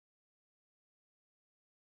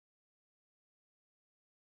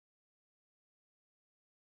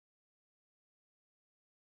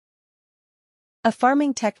A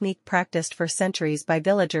farming technique practiced for centuries by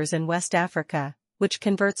villagers in West Africa, which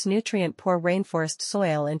converts nutrient-poor rainforest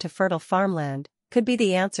soil into fertile farmland, could be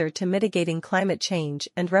the answer to mitigating climate change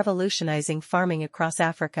and revolutionizing farming across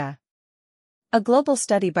Africa. A global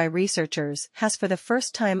study by researchers has for the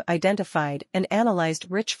first time identified and analyzed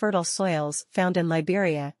rich fertile soils found in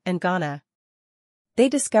Liberia and Ghana. They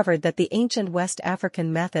discovered that the ancient West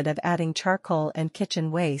African method of adding charcoal and kitchen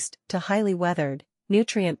waste to highly weathered,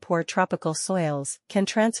 nutrient-poor tropical soils can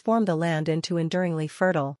transform the land into enduringly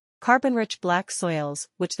fertile, carbon-rich black soils,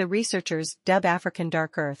 which the researchers dub African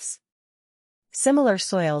dark earths. Similar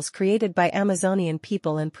soils created by Amazonian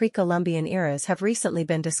people in pre-Columbian eras have recently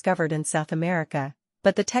been discovered in South America,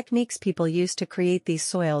 but the techniques people used to create these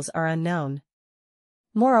soils are unknown.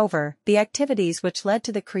 Moreover, the activities which led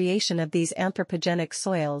to the creation of these anthropogenic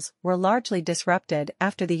soils were largely disrupted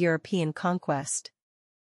after the European conquest.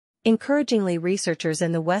 Encouragingly, researchers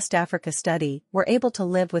in the West Africa study were able to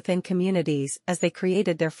live within communities as they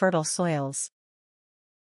created their fertile soils.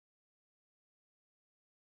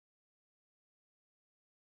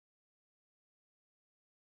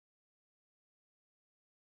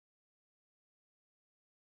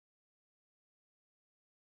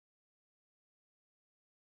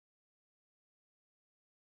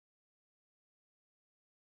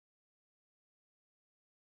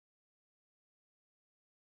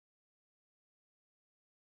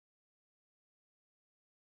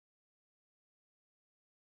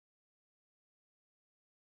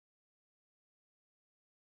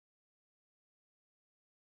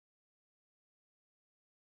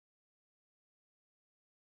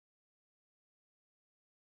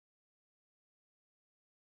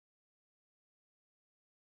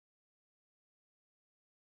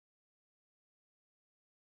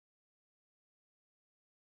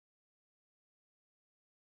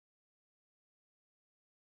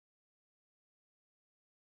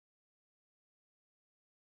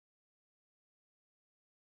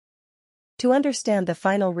 To understand the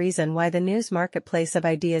final reason why the news marketplace of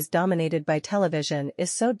ideas dominated by television is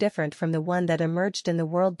so different from the one that emerged in the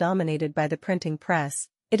world dominated by the printing press,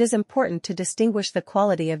 it is important to distinguish the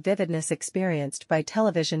quality of vividness experienced by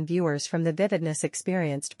television viewers from the vividness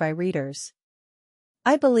experienced by readers.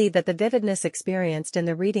 I believe that the vividness experienced in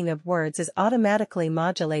the reading of words is automatically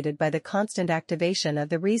modulated by the constant activation of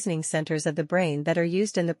the reasoning centers of the brain that are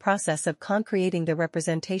used in the process of concreating the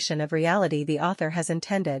representation of reality the author has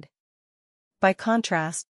intended. By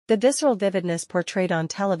contrast, the visceral vividness portrayed on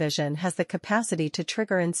television has the capacity to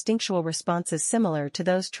trigger instinctual responses similar to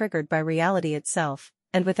those triggered by reality itself,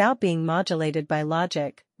 and without being modulated by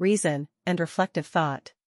logic, reason, and reflective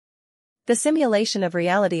thought. The simulation of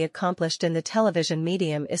reality accomplished in the television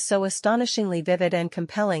medium is so astonishingly vivid and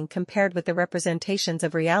compelling compared with the representations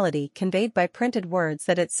of reality conveyed by printed words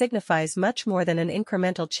that it signifies much more than an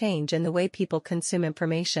incremental change in the way people consume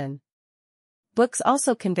information. Books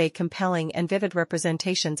also convey compelling and vivid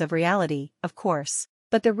representations of reality, of course,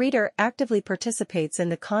 but the reader actively participates in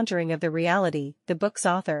the conjuring of the reality the book's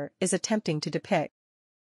author is attempting to depict.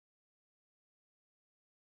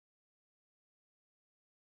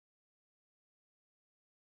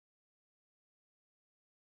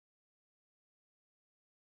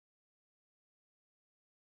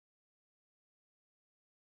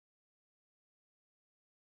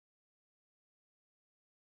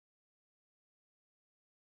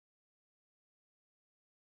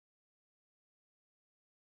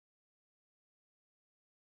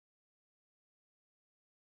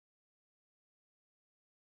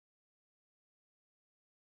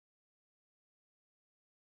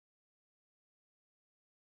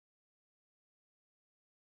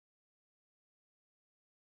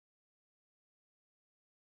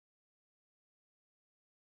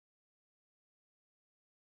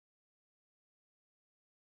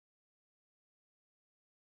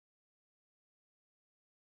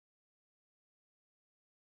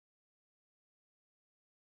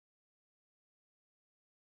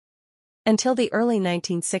 Until the early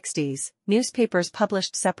 1960s, newspapers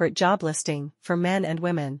published separate job listings for men and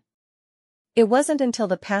women. It wasn't until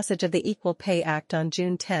the passage of the Equal Pay Act on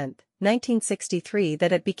June 10, 1963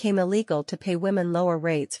 that it became illegal to pay women lower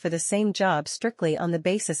rates for the same job strictly on the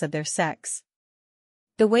basis of their sex.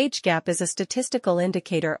 The wage gap is a statistical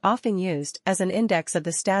indicator often used as an index of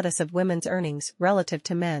the status of women's earnings relative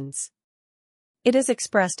to men's. It is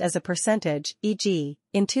expressed as a percentage, e.g.,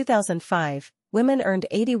 in 2005, women earned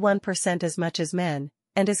 81% as much as men,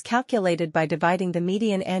 and is calculated by dividing the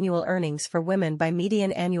median annual earnings for women by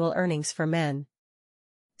median annual earnings for men.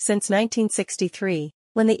 Since 1963,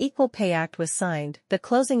 when the Equal Pay Act was signed, the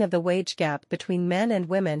closing of the wage gap between men and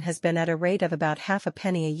women has been at a rate of about half a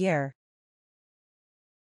penny a year.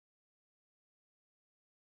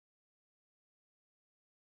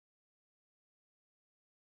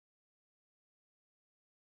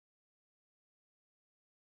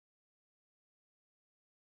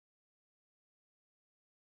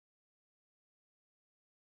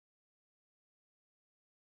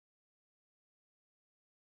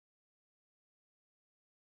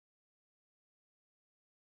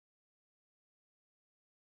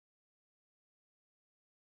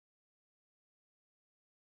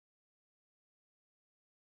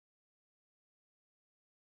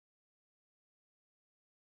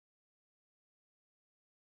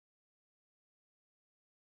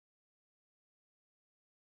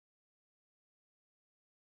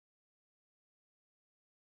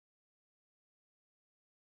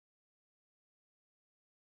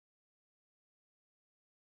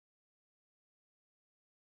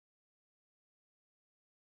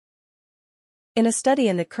 In a study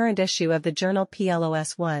in the current issue of the journal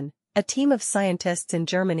PLOS1, a team of scientists in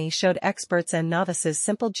Germany showed experts and novices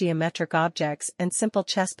simple geometric objects and simple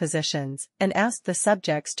chess positions and asked the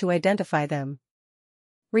subjects to identify them.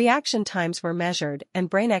 Reaction times were measured and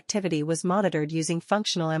brain activity was monitored using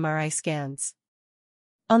functional MRI scans.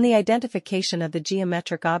 On the identification of the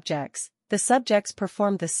geometric objects, the subjects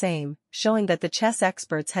performed the same, showing that the chess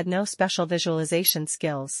experts had no special visualization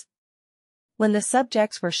skills. When the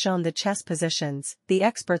subjects were shown the chess positions, the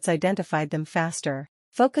experts identified them faster.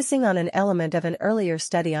 Focusing on an element of an earlier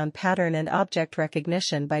study on pattern and object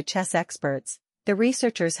recognition by chess experts, the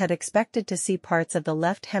researchers had expected to see parts of the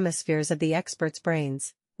left hemispheres of the experts'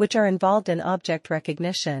 brains, which are involved in object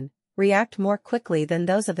recognition, react more quickly than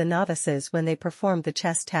those of the novices when they performed the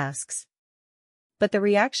chess tasks. But the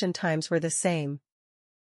reaction times were the same.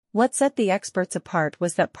 What set the experts apart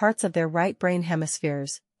was that parts of their right brain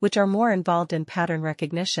hemispheres, which are more involved in pattern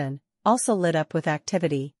recognition, also lit up with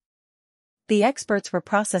activity. The experts were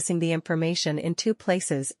processing the information in two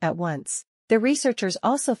places at once. The researchers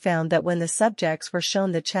also found that when the subjects were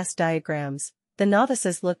shown the chess diagrams, the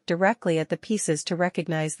novices looked directly at the pieces to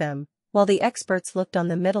recognize them, while the experts looked on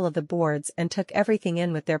the middle of the boards and took everything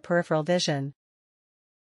in with their peripheral vision.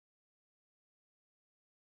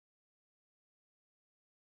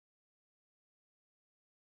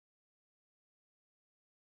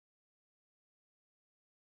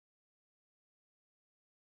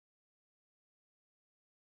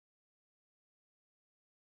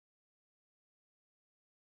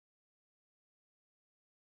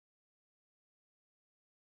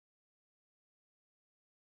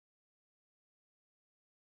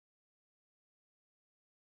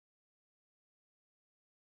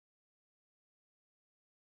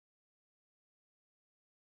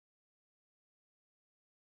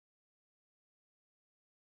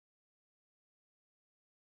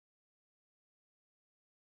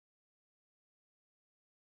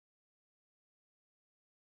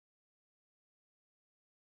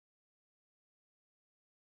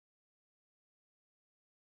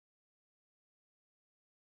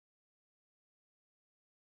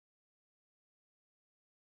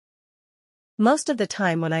 Most of the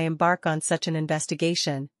time when I embark on such an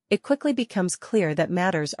investigation, it quickly becomes clear that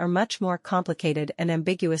matters are much more complicated and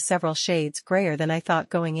ambiguous, several shades grayer than I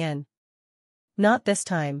thought going in. Not this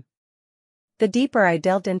time. The deeper I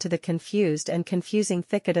delved into the confused and confusing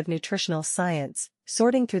thicket of nutritional science,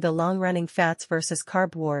 sorting through the long-running fats versus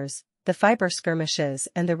carb wars, the fiber skirmishes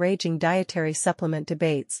and the raging dietary supplement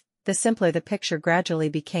debates, the simpler the picture gradually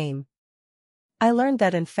became. I learned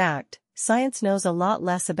that in fact, science knows a lot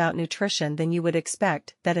less about nutrition than you would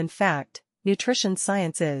expect, that in fact, nutrition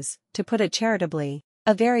science is, to put it charitably,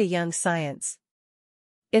 a very young science.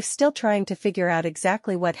 If still trying to figure out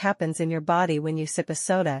exactly what happens in your body when you sip a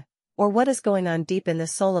soda, or what is going on deep in the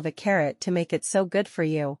soul of a carrot to make it so good for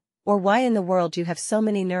you, or why in the world you have so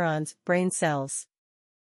many neurons, brain cells,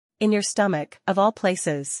 in your stomach, of all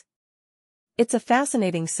places. It's a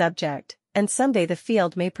fascinating subject, and someday the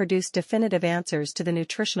field may produce definitive answers to the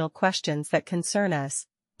nutritional questions that concern us,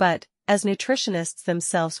 but, as nutritionists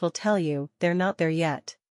themselves will tell you, they're not there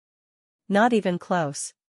yet. Not even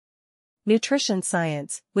close. Nutrition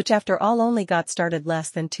science, which after all only got started less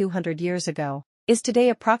than 200 years ago, is today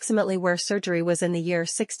approximately where surgery was in the year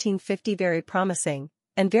 1650. Very promising,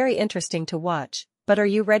 and very interesting to watch, but are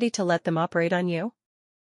you ready to let them operate on you?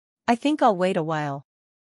 I think I'll wait a while.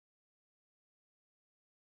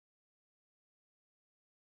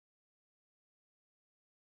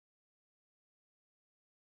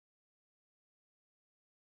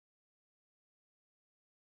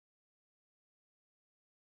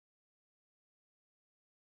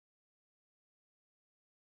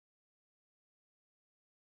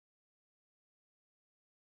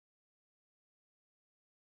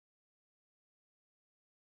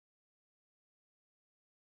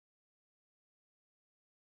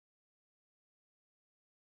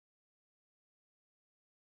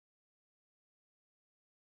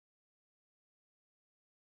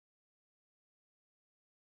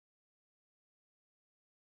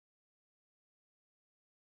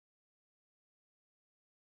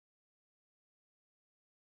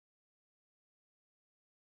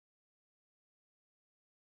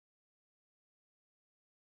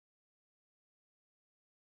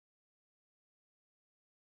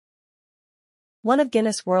 One of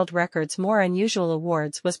Guinness World Records' more unusual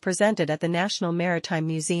awards was presented at the National Maritime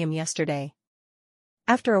Museum yesterday.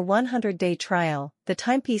 After a 100-day trial, the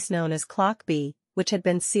timepiece known as Clock B, which had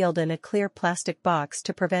been sealed in a clear plastic box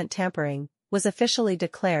to prevent tampering, was officially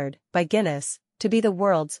declared, by Guinness, to be the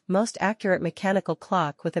world's most accurate mechanical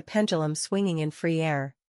clock with a pendulum swinging in free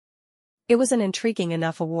air. It was an intriguing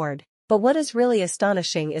enough award. But what is really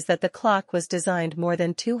astonishing is that the clock was designed more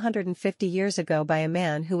than 250 years ago by a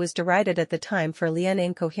man who was derided at the time for lian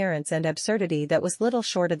incoherence and absurdity that was little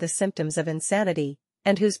short of the symptoms of insanity,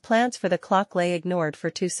 and whose plans for the clock lay ignored for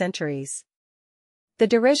 2 centuries. The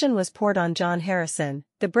derision was poured on John Harrison,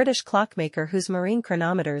 the British clockmaker whose marine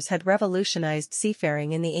chronometers had revolutionized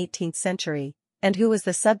seafaring in the 18th century, and who was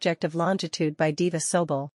the subject of Longitude by Diva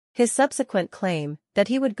Sobel. His subsequent claim, that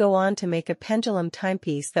he would go on to make a pendulum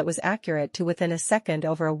timepiece that was accurate to within a second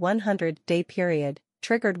over a 100-day period,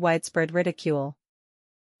 triggered widespread ridicule.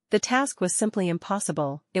 The task was simply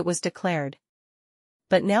impossible, it was declared.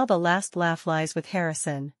 But now the last laugh lies with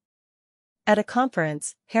Harrison. At a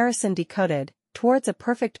conference, Harrison decoded, "Towards a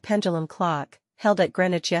perfect pendulum clock," held at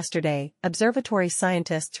Greenwich yesterday, observatory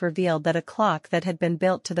scientists revealed that a clock that had been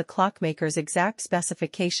built to the clockmaker's exact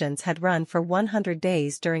specifications had run for 100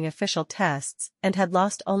 days during official tests, and had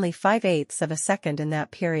lost only 5/8 of a second in that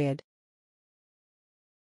period.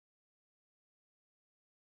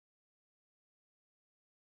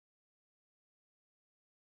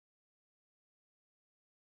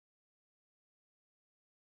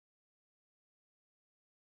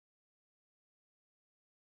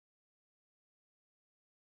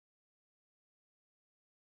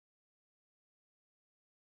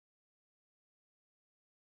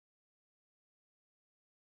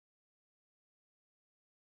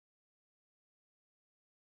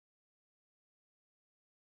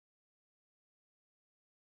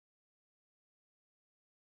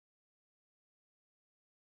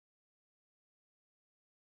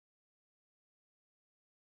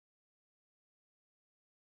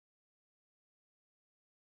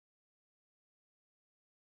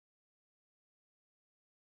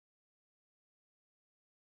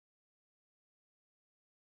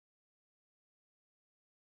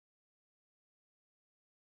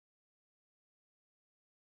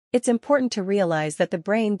 It's important to realize that the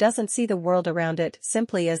brain doesn't see the world around it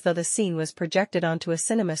simply as though the scene was projected onto a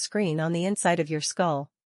cinema screen on the inside of your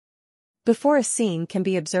skull. Before a scene can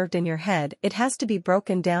be observed in your head, it has to be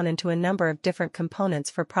broken down into a number of different components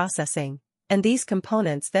for processing, and these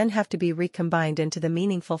components then have to be recombined into the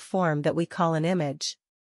meaningful form that we call an image.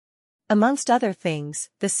 Amongst other things,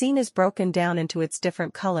 the scene is broken down into its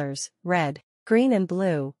different colors, red, green and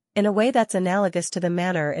blue, in a way that's analogous to the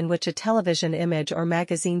manner in which a television image or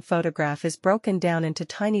magazine photograph is broken down into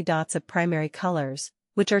tiny dots of primary colors,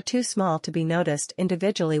 which are too small to be noticed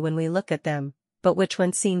individually when we look at them, but which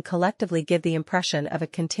when seen collectively give the impression of a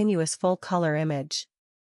continuous full-color image.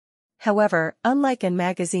 However, unlike in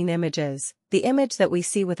magazine images, the image that we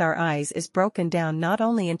see with our eyes is broken down not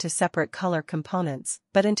only into separate color components,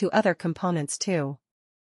 but into other components too.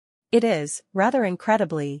 It is, rather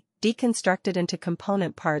incredibly, deconstructed into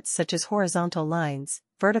component parts such as horizontal lines,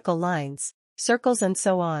 vertical lines, circles and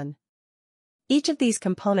so on. Each of these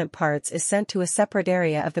component parts is sent to a separate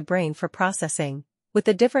area of the brain for processing, with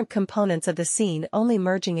the different components of the scene only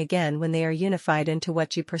merging again when they are unified into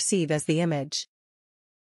what you perceive as the image.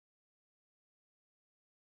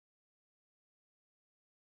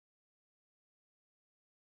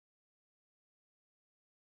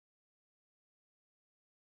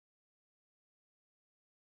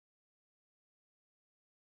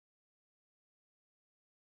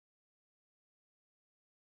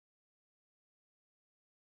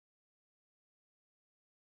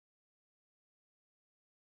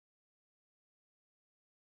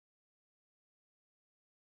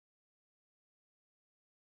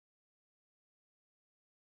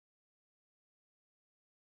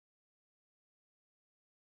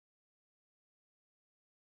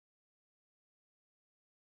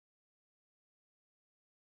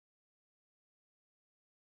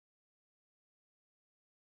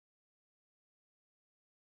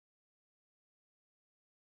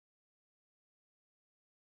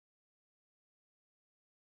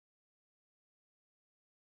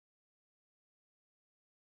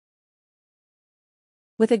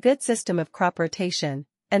 With a good system of crop rotation,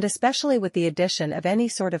 and especially with the addition of any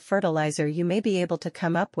sort of fertilizer you may be able to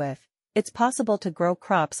come up with, it's possible to grow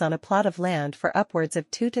crops on a plot of land for upwards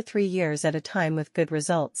of 2 to 3 years at a time with good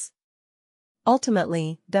results.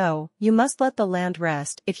 Ultimately, though, you must let the land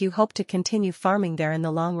rest if you hope to continue farming there in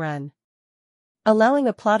the long run. Allowing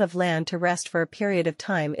a plot of land to rest for a period of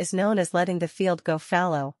time is known as letting the field go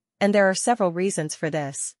fallow, and there are several reasons for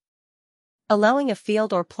this. Allowing a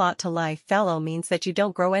field or plot to lie fallow means that you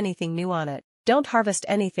don't grow anything new on it, don't harvest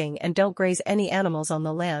anything and don't graze any animals on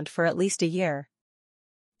the land for at least a year.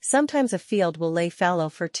 Sometimes a field will lay fallow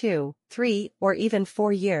for 2, 3, or even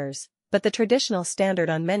 4 years, but the traditional standard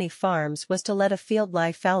on many farms was to let a field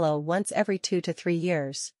lie fallow once every 2 to 3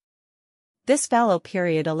 years. This fallow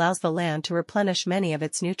period allows the land to replenish many of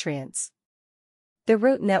its nutrients. The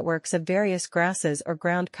root networks of various grasses or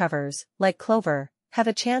ground covers, like clover, have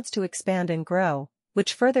a chance to expand and grow,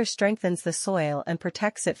 which further strengthens the soil and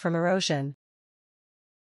protects it from erosion.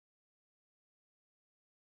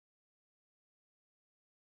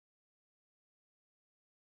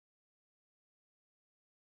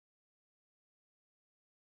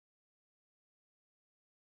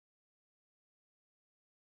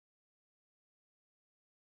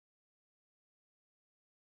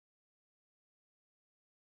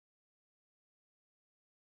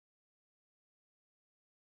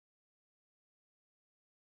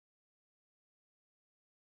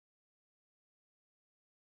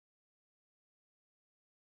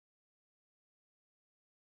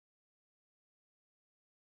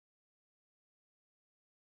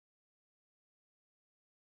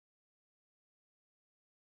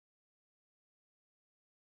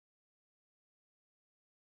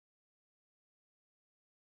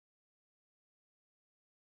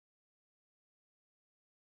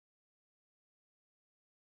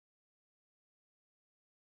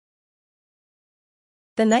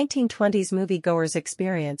 The 1920s moviegoers'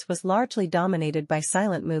 experience was largely dominated by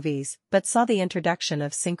silent movies, but saw the introduction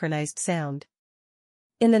of synchronized sound.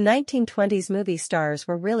 In the 1920s, movie stars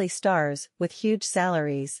were really stars, with huge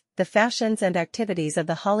salaries. The fashions and activities of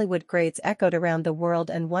the Hollywood greats echoed around the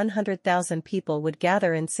world, and 100,000 people would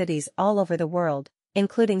gather in cities all over the world,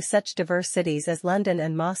 including such diverse cities as London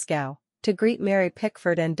and Moscow, to greet Mary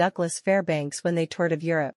Pickford and Douglas Fairbanks when they toured of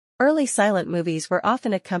Europe. Early silent movies were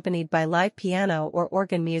often accompanied by live piano or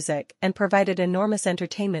organ music and provided enormous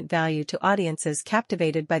entertainment value to audiences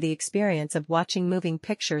captivated by the experience of watching moving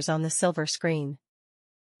pictures on the silver screen.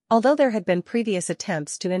 Although there had been previous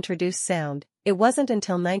attempts to introduce sound, it wasn't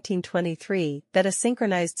until 1923 that a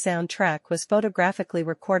synchronized soundtrack was photographically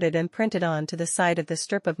recorded and printed onto the side of the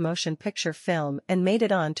strip of motion picture film and made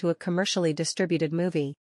it onto a commercially distributed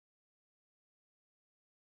movie.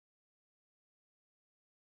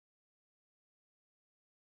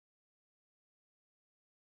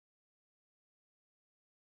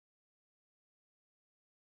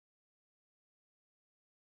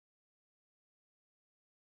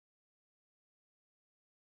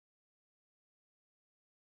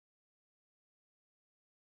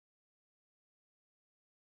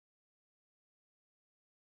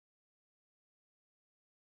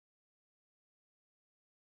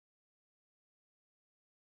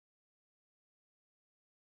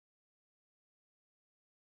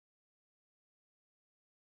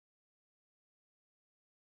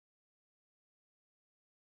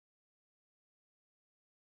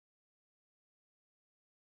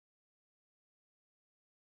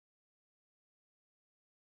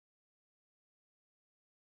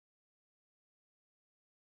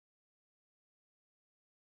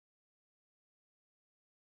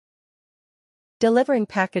 Delivering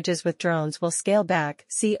packages with drones will scale back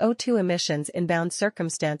CO2 emissions in bound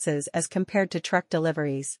circumstances as compared to truck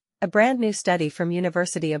deliveries, a brand new study from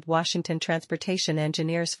University of Washington transportation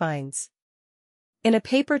engineers finds. In a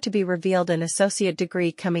paper to be revealed in associate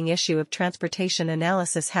degree coming issue of Transportation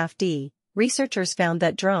Analysis Half D, researchers found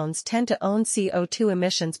that drones tend to own CO2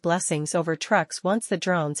 emissions blessings over trucks once the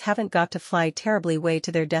drones haven't got to fly terribly way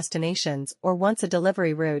to their destinations or once a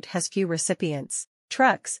delivery route has few recipients.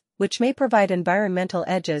 Trucks, which may provide environmental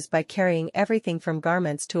edges by carrying everything from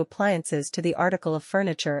garments to appliances to the article of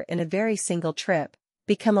furniture in a very single trip,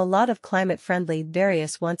 become a lot of climate-friendly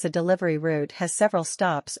various once a delivery route has several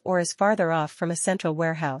stops or is farther off from a central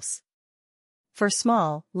warehouse. For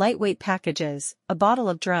small, lightweight packages, a bottle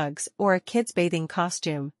of drugs or a kid's bathing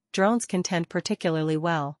costume, drones contend particularly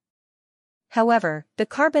well. However, the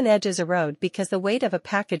carbon edges erode because the weight of a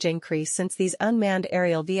package increase since these unmanned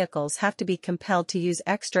aerial vehicles have to be compelled to use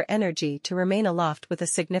extra energy to remain aloft with a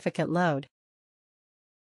significant load.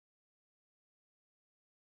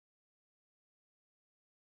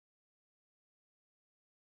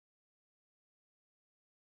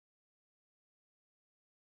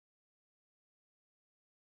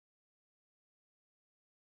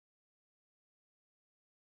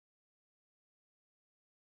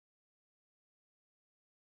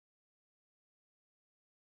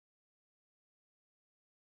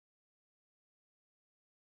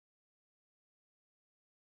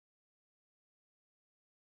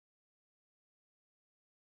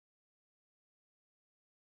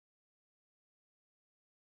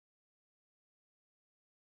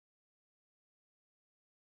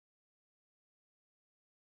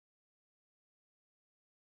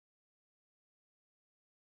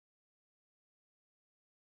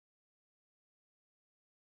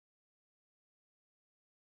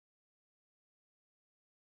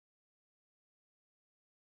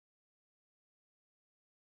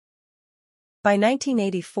 By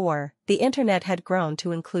 1984, the Internet had grown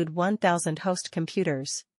to include 1,000 host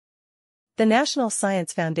computers. The National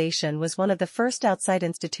Science Foundation was one of the first outside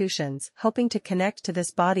institutions hoping to connect to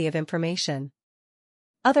this body of information.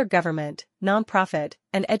 Other government, nonprofit,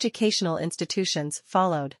 and educational institutions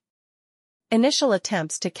followed. Initial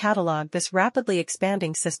attempts to catalog this rapidly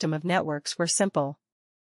expanding system of networks were simple.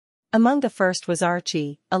 Among the first was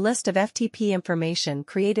Archie, a list of FTP information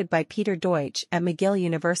created by Peter Deutsch at McGill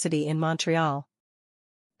University in Montreal.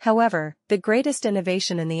 However, the greatest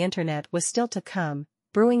innovation in the Internet was still to come,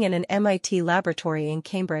 brewing in an MIT laboratory in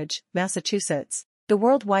Cambridge, Massachusetts. The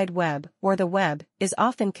World Wide Web, or the web, is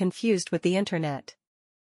often confused with the Internet.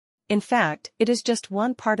 In fact, it is just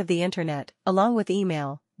one part of the Internet, along with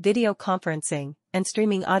email, video conferencing, and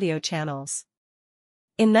streaming audio channels.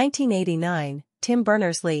 In 1989, Tim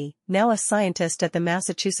Berners-Lee, now a scientist at the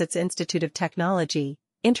Massachusetts Institute of Technology,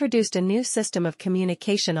 introduced a new system of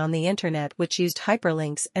communication on the Internet which used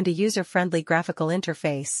hyperlinks and a user-friendly graphical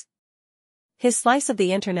interface. His slice of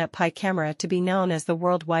the Internet pie came to be known as the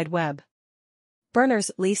World Wide Web.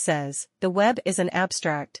 Berners-Lee says, the web is an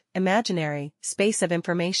abstract, imaginary, space of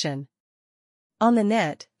information. On the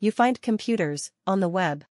net, you find computers; on the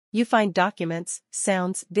web, you find documents,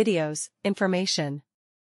 sounds, videos, information.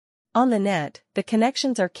 On the net, the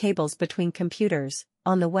connections are cables between computers;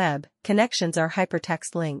 on the web, connections are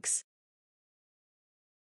hypertext links.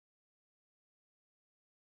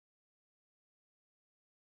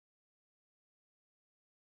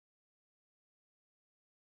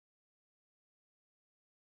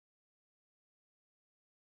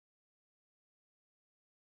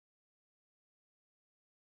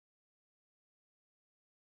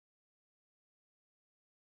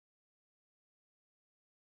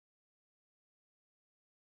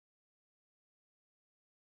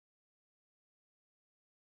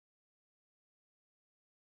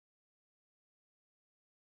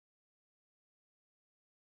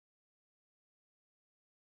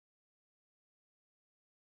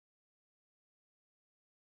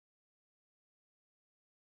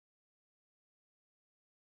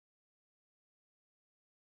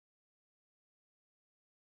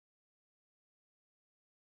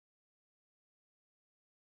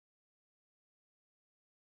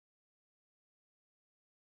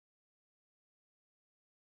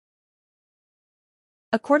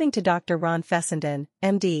 According to Dr. Ron Fessenden,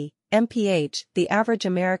 MD, MPH, the average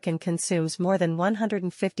American consumes more than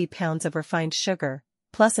 150 pounds of refined sugar,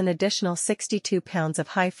 plus an additional 62 pounds of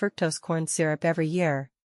high fructose corn syrup every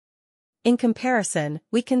year. In comparison,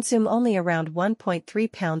 we consume only around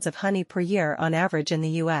 1.3 pounds of honey per year on average in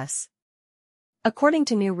the U.S. According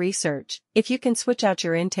to new research, if you can switch out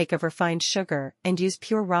your intake of refined sugar and use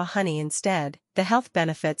pure raw honey instead, the health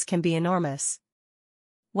benefits can be enormous.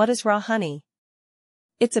 What is raw honey?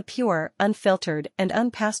 It's a pure, unfiltered, and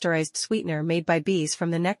unpasteurized sweetener made by bees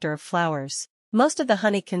from the nectar of flowers. Most of the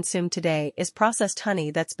honey consumed today is processed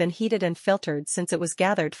honey that's been heated and filtered since it was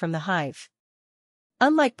gathered from the hive.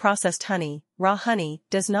 Unlike processed honey, raw honey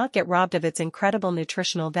does not get robbed of its incredible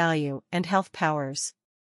nutritional value and health powers.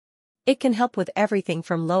 It can help with everything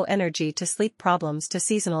from low energy to sleep problems to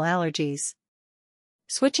seasonal allergies.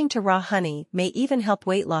 Switching to raw honey may even help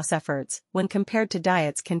weight loss efforts when compared to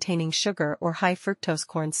diets containing sugar or high fructose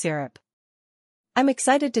corn syrup. I'm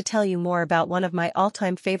excited to tell you more about one of my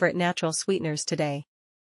all-time favorite natural sweeteners today.